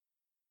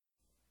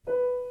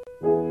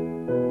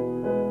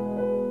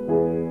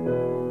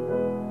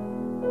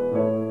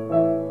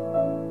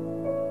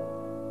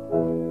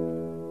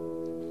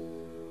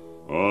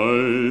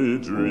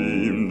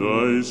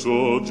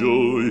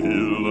Joe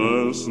here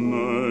last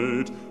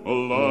night,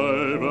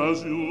 alive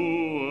as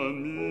you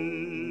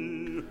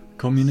and me.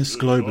 Communists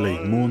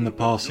globally mourn the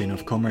passing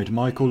of Comrade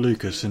Michael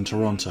Lucas in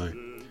Toronto.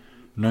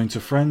 Known to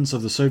friends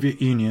of the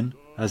Soviet Union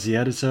as the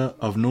editor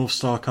of North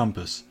Star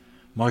Compass,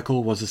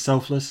 Michael was a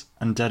selfless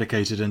and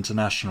dedicated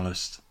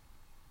internationalist.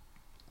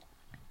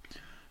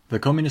 The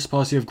Communist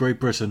Party of Great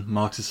Britain,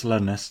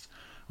 Marxist-Leninist,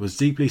 was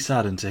deeply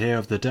saddened to hear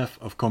of the death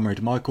of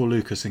Comrade Michael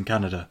Lucas in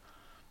Canada.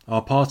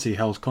 Our party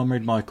held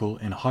Comrade Michael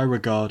in high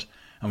regard,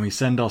 and we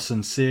send our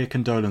sincere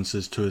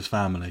condolences to his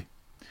family.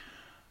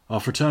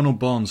 Our fraternal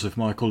bonds with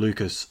Michael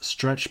Lucas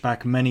stretch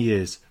back many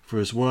years for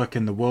his work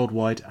in the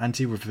worldwide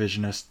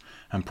anti-revisionist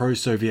and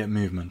pro-Soviet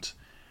movement.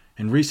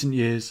 In recent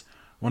years,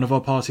 one of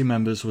our party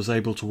members was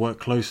able to work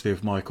closely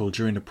with Michael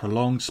during a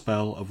prolonged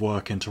spell of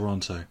work in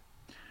Toronto.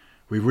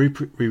 We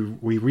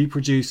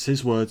reproduce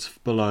his words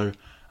below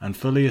and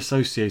fully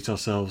associate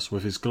ourselves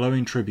with his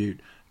glowing tribute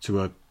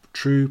to a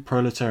true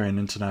proletarian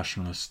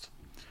internationalist.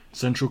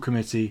 Central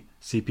Committee,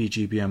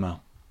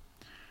 CPGBML.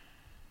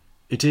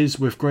 It is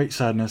with great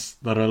sadness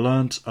that I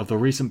learnt of the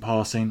recent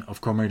passing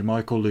of Comrade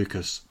Michael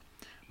Lucas.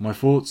 My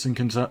thoughts and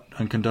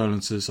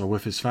condolences are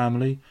with his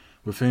family,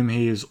 with whom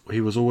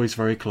he was always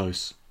very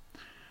close.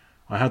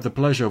 I had the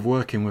pleasure of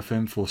working with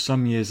him for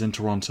some years in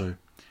Toronto.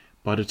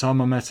 By the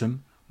time I met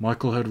him,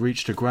 Michael had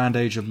reached a grand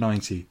age of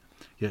 90,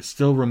 yet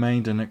still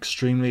remained an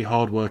extremely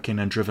hard-working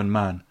and driven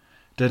man,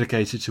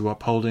 dedicated to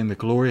upholding the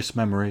glorious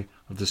memory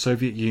of the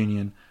Soviet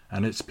Union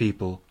and its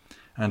people,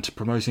 and to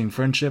promoting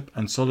friendship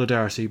and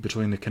solidarity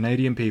between the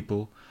Canadian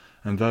people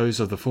and those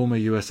of the former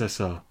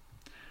USSR.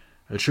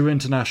 A true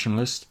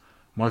internationalist,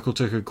 Michael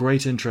took a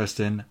great interest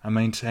in and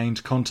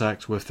maintained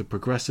contact with the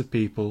progressive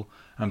people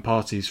and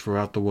parties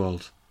throughout the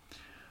world.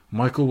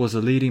 Michael was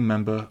a leading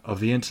member of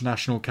the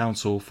International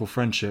Council for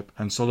Friendship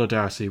and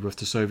Solidarity with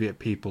the Soviet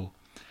People,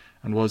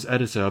 and was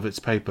editor of its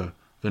paper,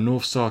 the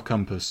North Star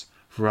Compass,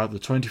 throughout the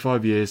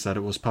 25 years that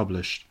it was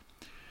published.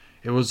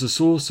 It was a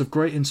source of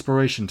great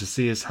inspiration to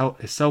see his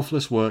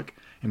selfless work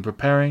in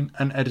preparing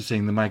and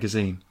editing the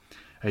magazine,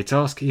 a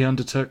task he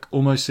undertook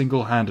almost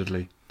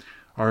single-handedly.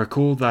 I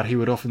recall that he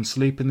would often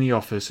sleep in the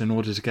office in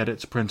order to get it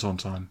to print on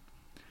time.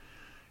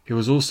 He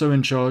was also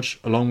in charge,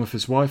 along with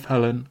his wife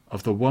Helen,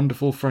 of the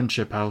wonderful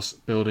Friendship House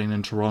building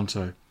in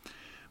Toronto.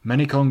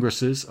 Many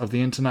congresses of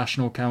the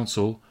International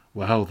Council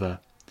were held there,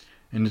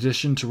 in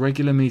addition to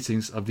regular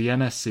meetings of the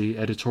NSC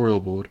editorial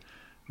board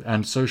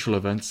and social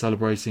events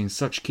celebrating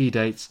such key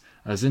dates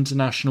as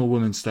International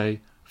Women's Day,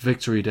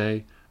 Victory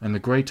Day, and the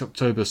Great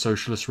October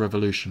Socialist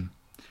Revolution,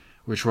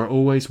 which were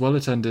always well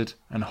attended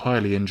and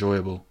highly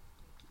enjoyable.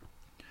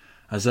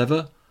 As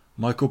ever,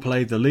 Michael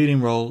played the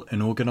leading role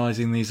in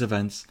organising these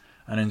events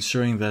and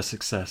ensuring their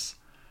success.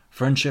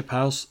 Friendship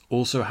House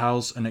also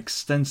housed an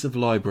extensive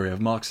library of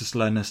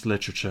Marxist-Leninist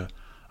literature,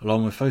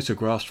 along with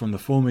photographs from the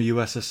former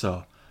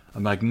USSR, a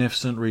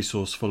magnificent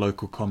resource for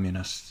local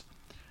communists.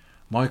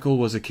 Michael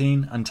was a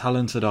keen and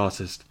talented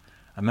artist,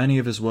 and many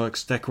of his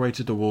works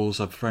decorated the walls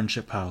of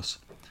Friendship House.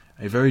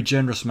 A very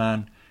generous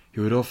man,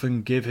 he would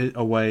often give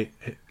away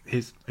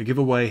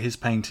his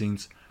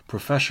paintings,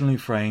 professionally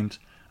framed,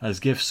 as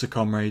gifts to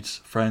comrades,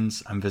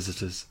 friends, and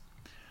visitors.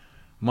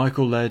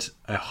 Michael led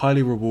a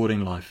highly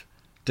rewarding life,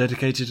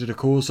 dedicated to the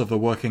cause of the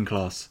working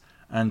class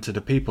and to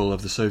the people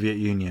of the Soviet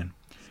Union.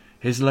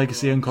 His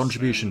legacy and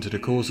contribution to the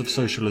cause of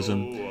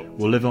socialism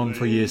will live on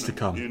for years to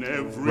come.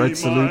 Red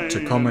salute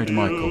to Comrade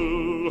Michael.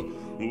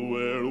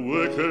 Where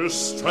workers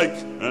strike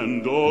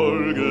and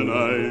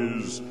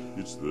organize,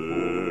 it's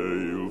there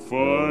you'll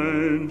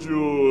find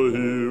your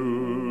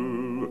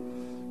hero.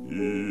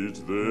 It's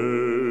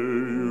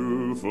there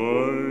you'll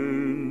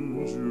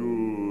find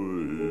your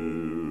hero.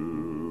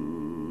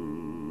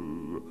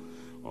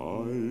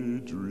 I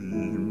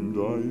dreamed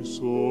I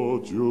saw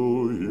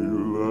Joe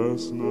here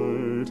last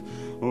night,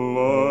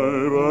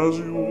 alive as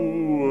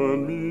you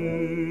and me.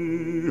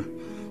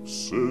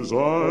 Says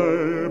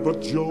I,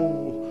 but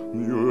Joe,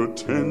 you're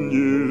 10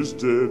 years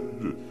dead.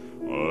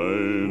 I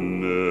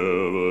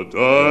never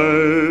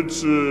died,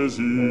 says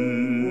he.